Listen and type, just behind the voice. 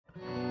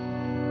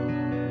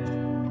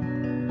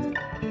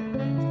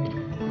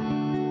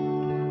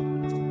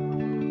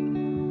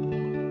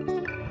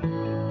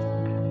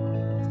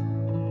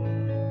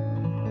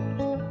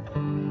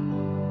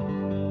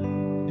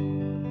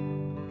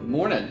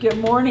Good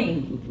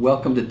morning,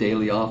 Welcome to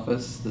Daily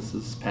Office. This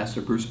is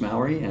Pastor Bruce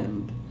Mowry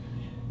and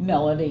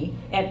Melody.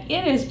 And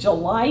it is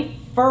July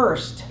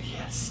 1st,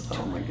 yes,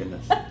 oh my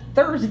goodness.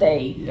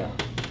 Thursday. Yeah.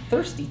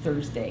 Thirsty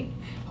Thursday.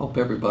 Hope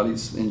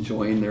everybody's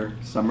enjoying their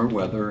summer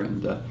weather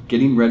and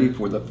getting ready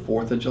for the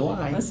 4th of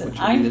July. Listen, which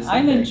will be this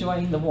I'm Sunday.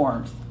 enjoying the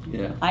warmth.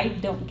 Yeah. I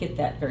don't get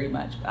that very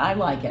much, but I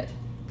like it.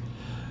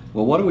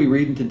 Well, what are we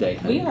reading today,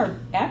 honey? We are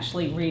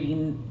actually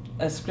reading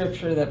a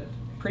scripture that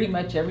pretty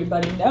much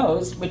everybody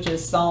knows, which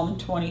is Psalm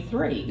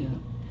 23.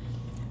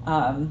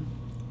 Yeah.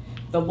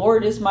 The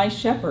Lord is my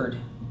shepherd,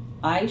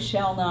 I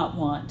shall not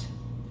want.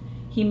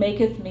 He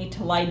maketh me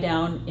to lie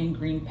down in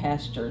green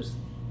pastures.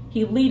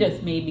 He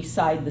leadeth me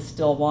beside the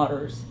still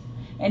waters,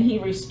 and he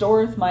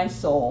restoreth my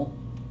soul.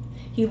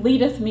 He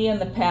leadeth me in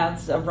the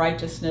paths of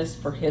righteousness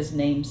for his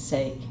name's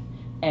sake.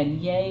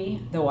 And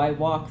yea, though I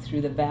walk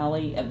through the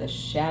valley of the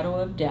shadow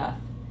of death,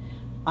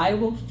 I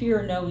will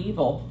fear no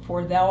evil,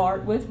 for thou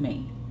art with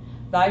me.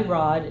 Thy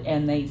rod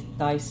and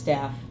thy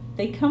staff,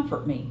 they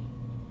comfort me.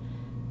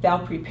 Thou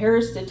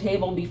preparest a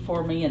table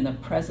before me in the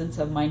presence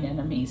of mine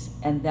enemies,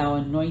 and thou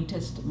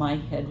anointest my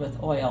head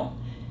with oil.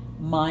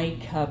 My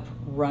cup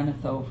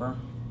runneth over.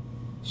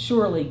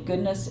 Surely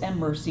goodness and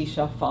mercy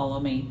shall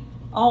follow me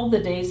all the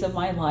days of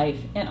my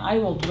life, and I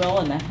will dwell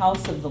in the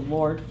house of the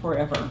Lord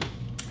forever.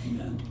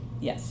 Amen.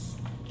 Yes,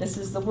 this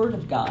is the word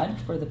of God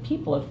for the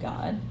people of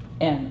God,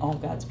 and all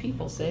God's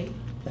people say,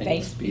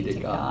 thanks be to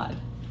God.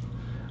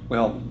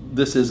 Well,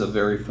 this is a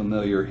very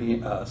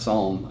familiar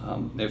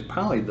psalm. It's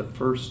probably the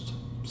first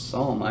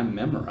psalm I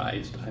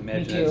memorized. I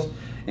imagine too. it's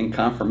in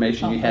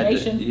confirmation.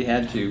 You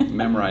had to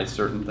memorize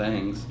certain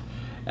things,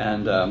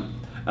 and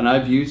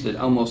I've used it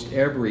almost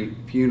every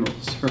funeral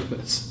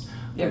service.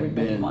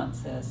 Everybody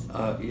wants this.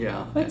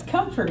 Yeah. But it's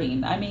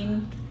comforting. I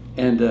mean,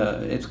 And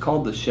it's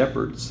called the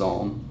Shepherd's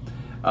Psalm.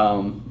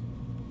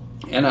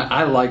 And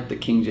I like the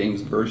King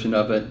James version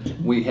of it.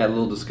 We had a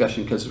little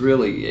discussion because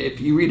really, if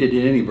you read it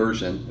in any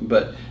version,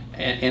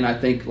 and I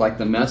think like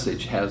the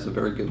Message has a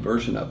very good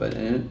version of it,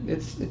 and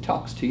it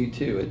talks to you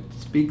too. It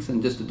speaks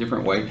in just a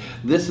different way.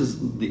 This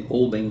is the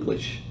Old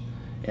English,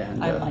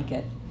 and I like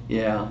it.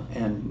 yeah,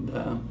 and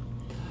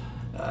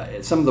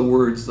some of the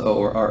words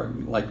though are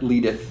like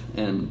leadeth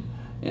and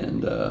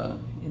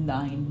In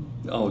thine.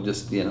 oh,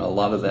 just a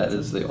lot of that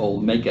is the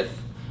old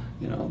maketh.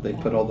 They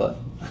put all the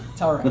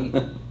It's all right.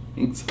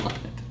 things on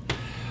it.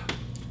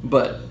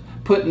 But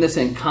putting this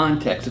in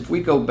context, if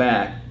we go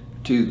back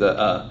to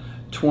the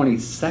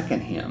 22nd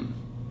hymn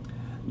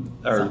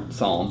or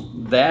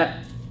psalm,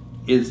 that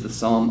is the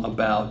psalm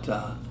about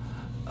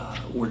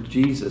where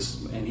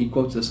Jesus, and he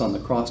quotes this on the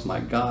cross, my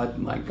God,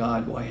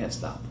 why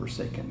hast thou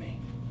forsaken me?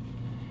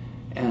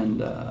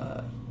 And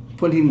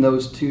putting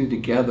those two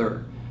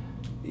together,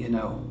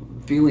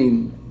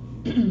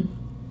 feeling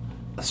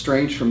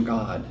estranged from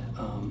God,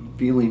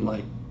 feeling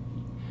like,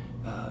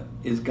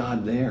 is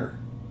God there?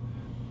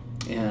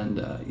 And,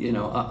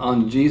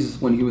 on Jesus,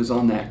 when he was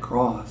on that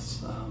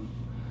cross,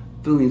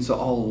 feeling so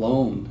all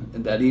alone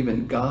that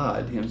even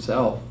God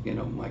himself,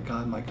 my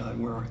God,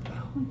 where art thou?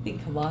 I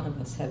think a lot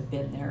of us have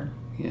been there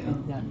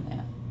and done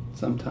that.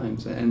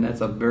 Sometimes, and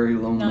that's a very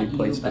lonely Not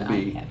place you, but to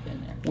be. I have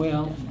been there.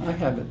 Well, Done that. I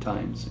have at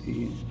times.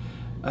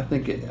 I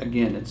think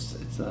it's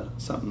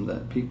something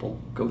that people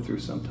go through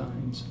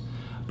sometimes,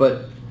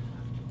 but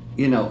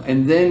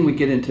and then we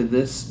get into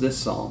this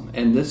psalm,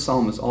 and this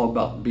psalm is all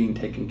about being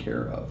taken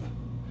care of.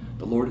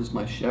 The Lord is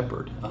my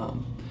shepherd.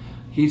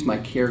 He's my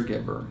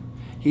caregiver.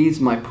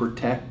 He's my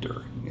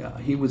protector.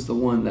 He was the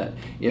one that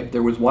if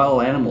there was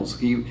wild animals,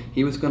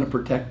 he was going to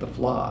protect the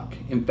flock.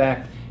 In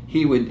fact,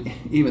 he would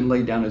even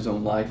lay down his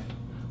own life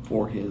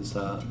for his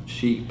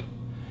sheep.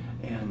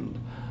 And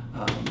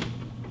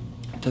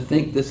to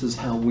think this is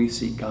how we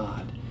see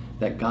God,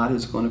 that God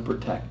is going to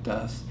protect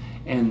us,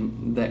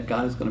 and that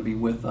God is going to be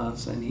with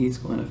us, and he's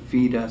going to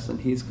feed us,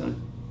 and he's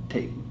going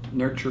to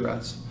nurture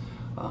us.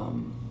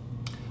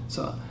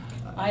 So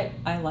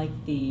I like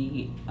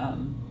the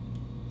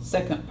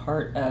second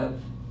part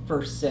of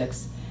verse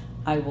 6.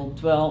 I will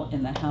dwell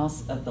in the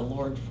house of the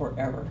Lord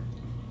forever.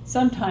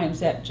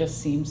 Sometimes that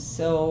just seems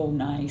so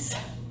nice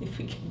if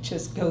we can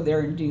just go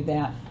there and do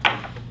that.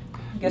 I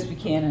guess we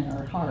can in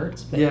our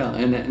hearts. But yeah,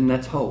 and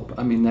that's hope.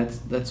 I mean,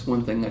 that's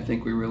one thing I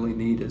think we really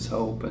need is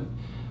hope, and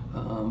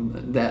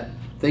that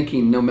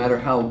thinking no matter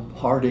how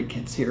hard it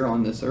gets here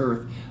on this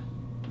earth,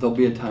 there'll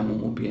be a time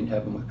when we'll be in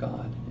heaven with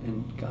God,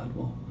 and God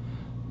will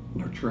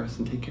nurture us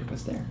and take care of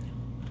us there.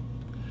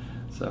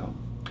 So,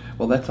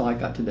 well, that's all I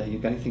got today. You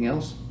got anything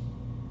else?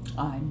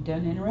 I'm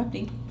done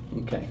interrupting.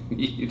 Okay,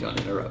 you don't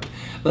interrupt.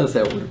 Let's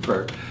have a word of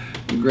prayer.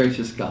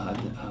 Gracious God,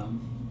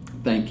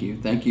 thank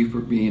you. Thank you for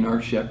being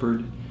our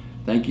shepherd.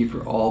 Thank you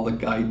for all the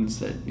guidance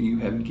that you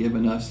have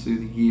given us through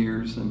the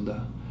years, and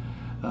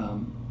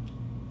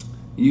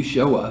you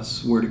show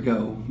us where to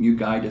go. You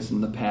guide us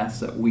in the paths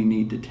that we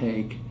need to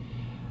take.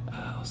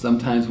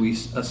 Sometimes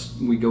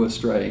we go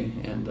astray,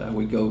 and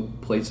we go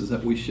places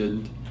that we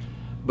shouldn't.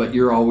 But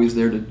you're always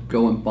there to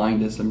go and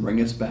find us and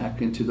bring us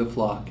back into the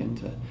flock, and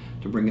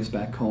to bring us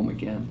back home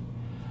again.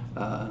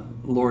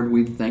 Lord,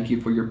 we thank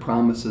you for your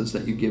promises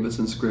that you give us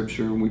in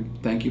Scripture, and we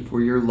thank you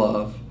for your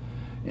love,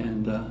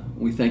 and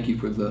we thank you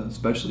for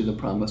especially the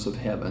promise of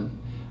heaven,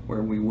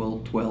 where we will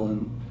dwell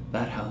in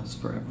that house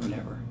forever and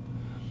ever.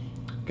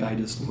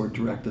 Guide us, Lord,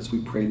 direct us. We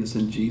pray this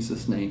in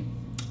Jesus' name.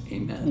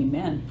 Amen.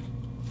 Amen.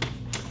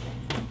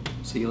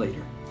 See you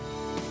later.